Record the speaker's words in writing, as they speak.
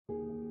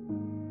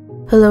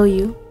Hello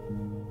you,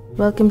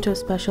 welcome to a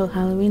special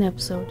Halloween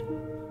episode.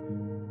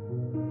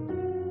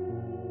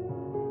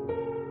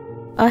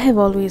 I have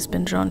always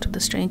been drawn to the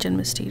strange and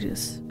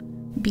mysterious,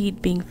 be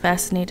it being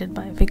fascinated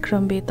by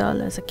Vikram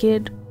Betal as a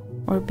kid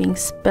or being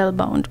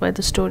spellbound by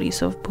the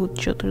stories of Bhoot,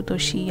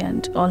 Chaturdashi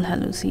and All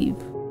Hallows Eve.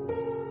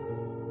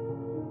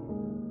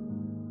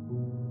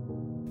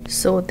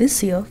 So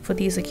this year, for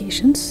these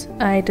occasions,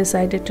 I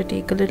decided to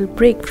take a little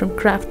break from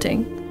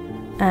crafting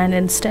and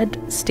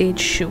instead stage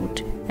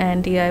shoot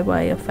and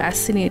DIY a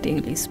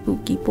fascinatingly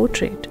spooky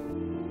portrait.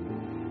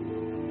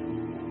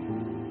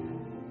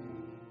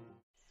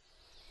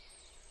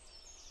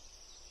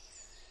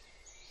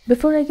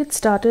 Before I get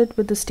started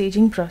with the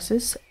staging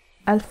process,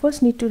 I'll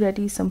first need to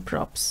ready some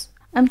props.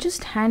 I'm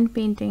just hand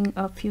painting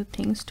a few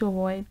things to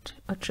avoid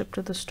a trip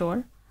to the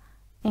store,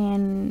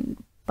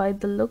 and by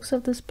the looks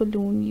of this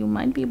balloon, you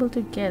might be able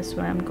to guess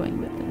where I'm going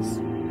with this.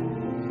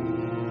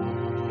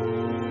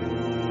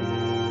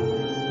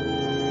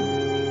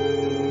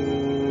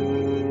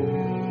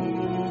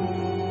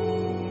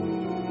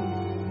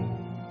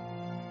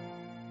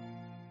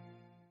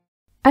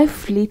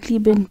 I've lately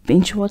been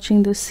binge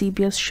watching this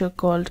CBS show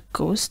called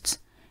Ghosts,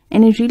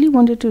 and I really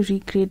wanted to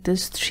recreate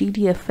this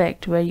 3D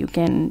effect where you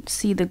can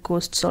see the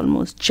ghosts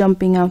almost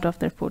jumping out of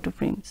their photo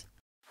frames.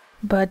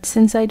 But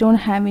since I don't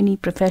have any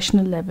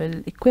professional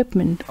level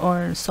equipment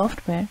or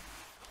software,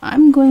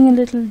 I'm going a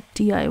little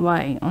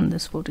DIY on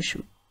this photo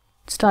shoot,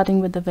 starting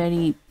with the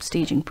very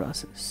staging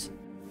process.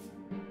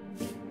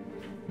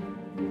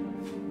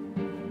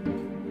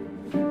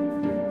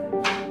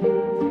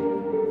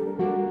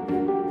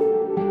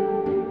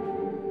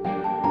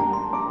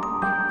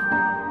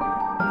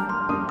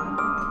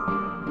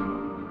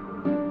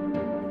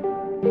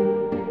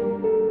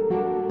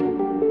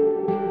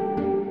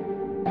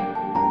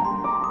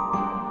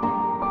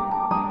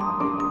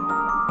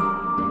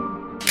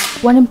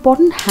 One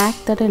important hack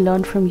that I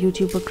learned from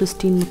YouTuber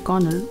Christine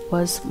McConnell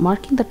was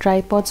marking the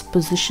tripod's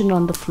position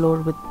on the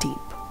floor with tape.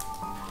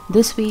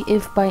 This way,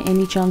 if by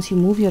any chance you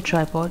move your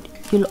tripod,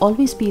 you'll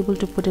always be able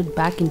to put it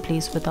back in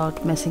place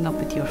without messing up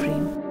with your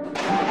frame.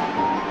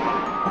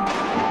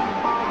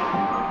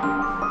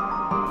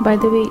 By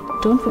the way,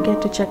 don't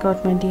forget to check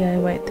out my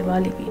DIY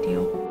Diwali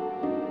video.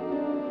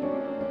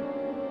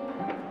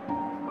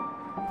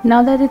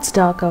 Now that it's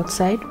dark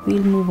outside,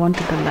 we'll move on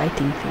to the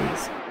lighting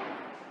phase.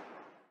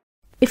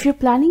 If you're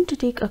planning to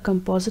take a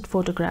composite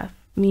photograph,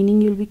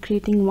 meaning you'll be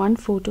creating one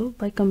photo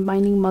by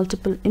combining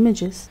multiple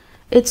images,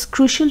 it's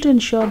crucial to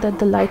ensure that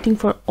the lighting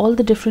for all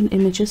the different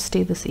images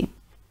stay the same.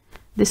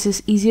 This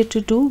is easier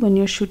to do when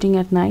you're shooting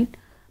at night,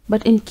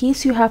 but in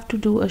case you have to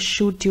do a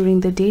shoot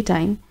during the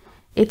daytime,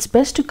 it's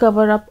best to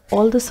cover up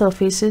all the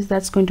surfaces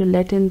that's going to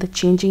let in the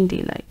changing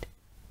daylight.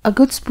 A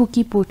good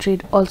spooky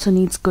portrait also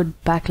needs good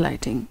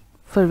backlighting,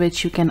 for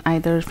which you can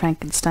either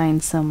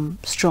Frankenstein some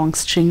strong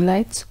string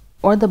lights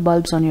or the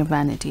bulbs on your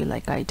vanity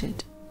like I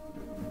did.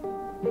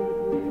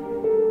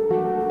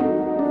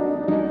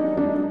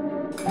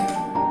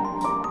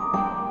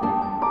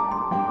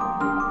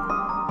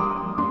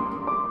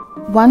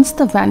 Once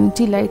the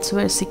vanity lights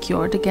were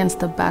secured against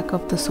the back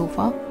of the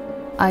sofa,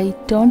 I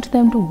turned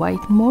them to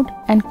white mode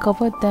and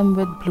covered them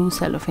with blue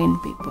cellophane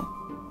paper.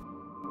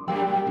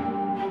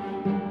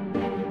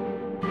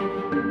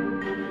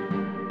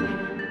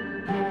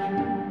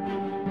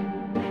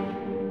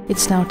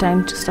 It's now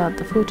time to start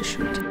the photo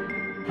shoot.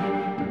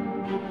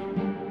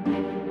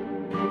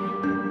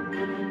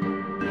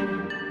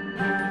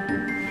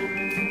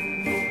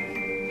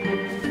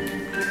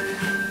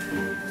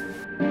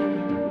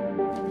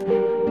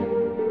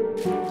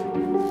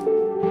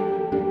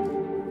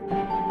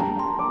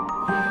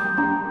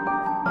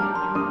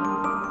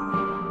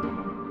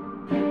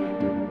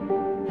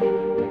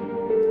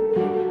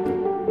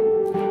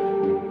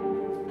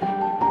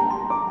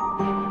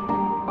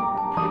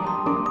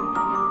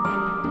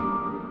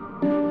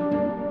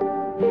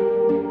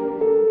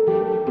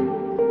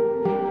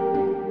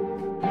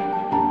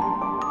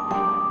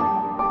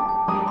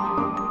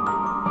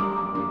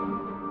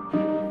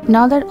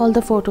 Now that all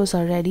the photos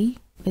are ready,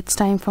 it's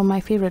time for my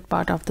favorite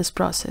part of this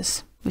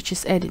process, which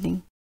is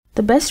editing.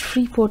 The best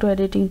free photo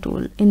editing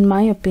tool, in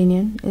my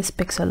opinion, is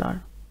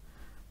Pixlr.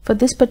 For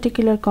this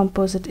particular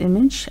composite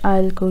image,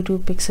 I'll go to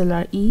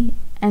Pixlr E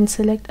and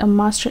select a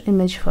master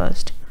image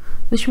first,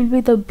 which will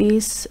be the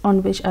base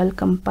on which I'll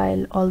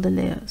compile all the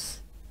layers.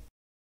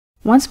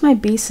 Once my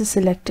base is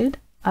selected,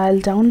 I'll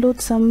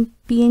download some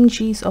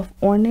PNGs of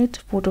ornate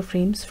photo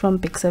frames from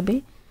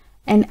Pixabay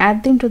and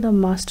add them to the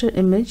master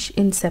image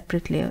in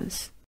separate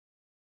layers.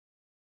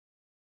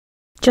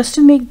 Just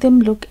to make them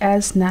look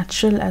as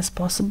natural as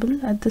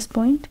possible at this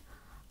point,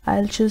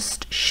 I'll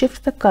just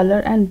shift the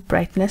color and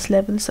brightness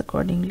levels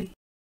accordingly.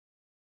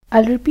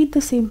 I'll repeat the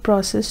same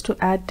process to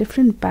add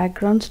different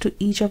backgrounds to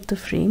each of the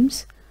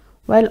frames,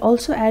 while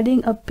also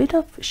adding a bit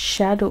of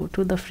shadow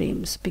to the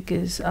frames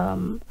because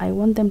I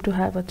want them to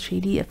have a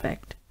 3D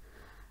effect.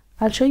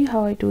 I'll show you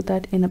how I do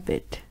that in a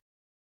bit.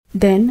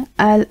 Then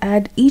I'll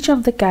add each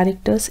of the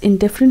characters in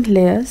different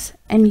layers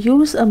and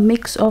use a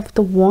mix of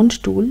the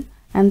wand tool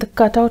and the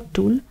cutout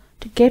tool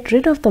to get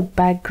rid of the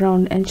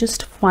background and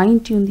just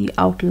fine-tune the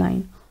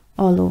outline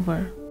all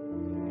over.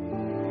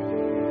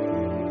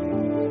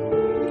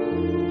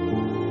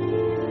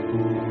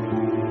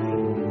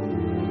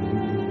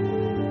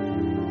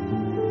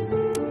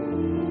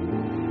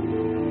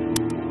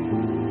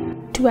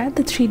 To add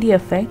the 3D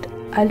effect,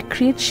 I'll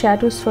create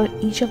shadows for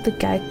each of the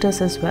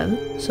characters as well,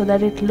 so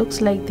that it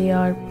looks like they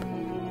are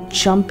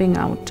jumping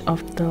out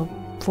of the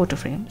photo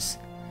frames.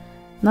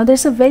 Now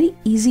there's a very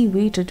easy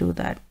way to do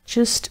that.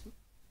 Just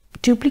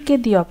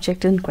duplicate the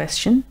object in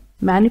question,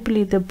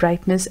 manipulate the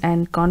brightness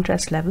and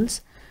contrast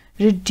levels,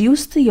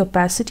 reduce the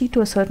opacity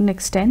to a certain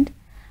extent,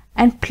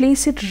 and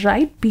place it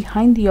right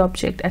behind the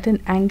object at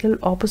an angle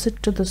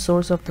opposite to the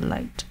source of the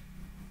light.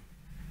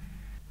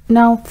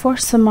 Now for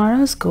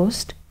Samara's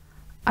ghost,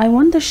 I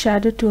want the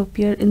shadow to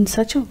appear in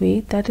such a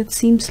way that it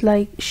seems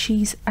like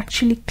she's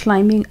actually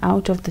climbing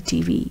out of the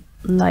TV,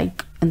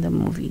 like in the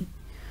movie.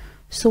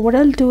 So what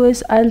I'll do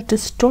is I'll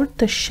distort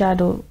the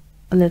shadow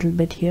a little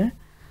bit here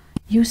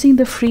using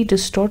the free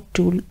distort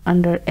tool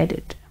under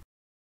Edit.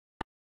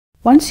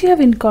 Once you have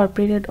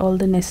incorporated all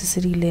the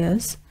necessary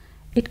layers,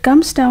 it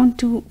comes down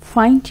to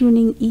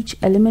fine-tuning each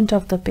element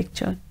of the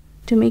picture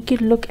to make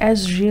it look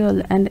as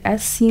real and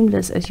as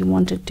seamless as you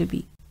want it to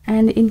be.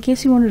 And in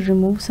case you want to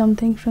remove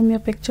something from your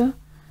picture,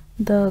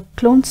 the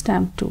clone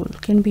stamp tool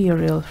can be your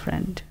real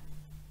friend.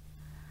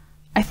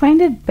 I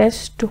find it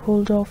best to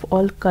hold off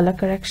all color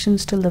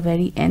corrections till the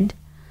very end,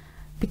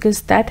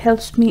 because that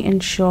helps me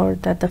ensure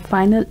that the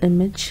final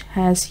image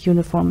has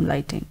uniform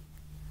lighting.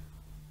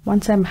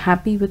 Once I'm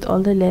happy with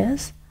all the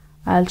layers,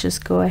 I'll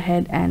just go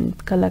ahead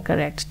and color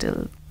correct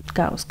till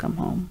cows come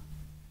home.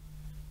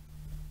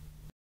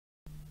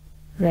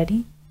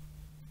 Ready?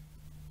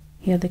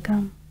 Here they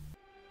come.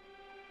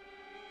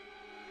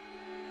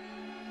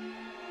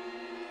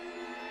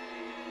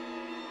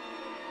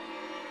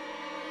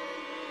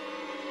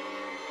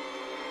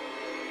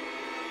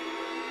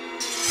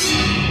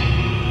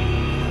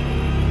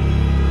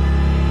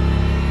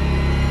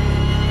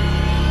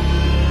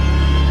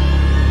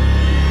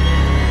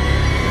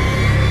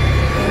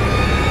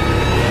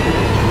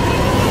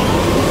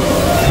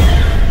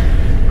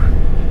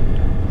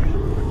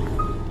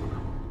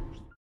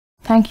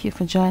 Thank you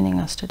for joining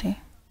us today.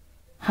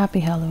 Happy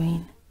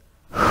Halloween.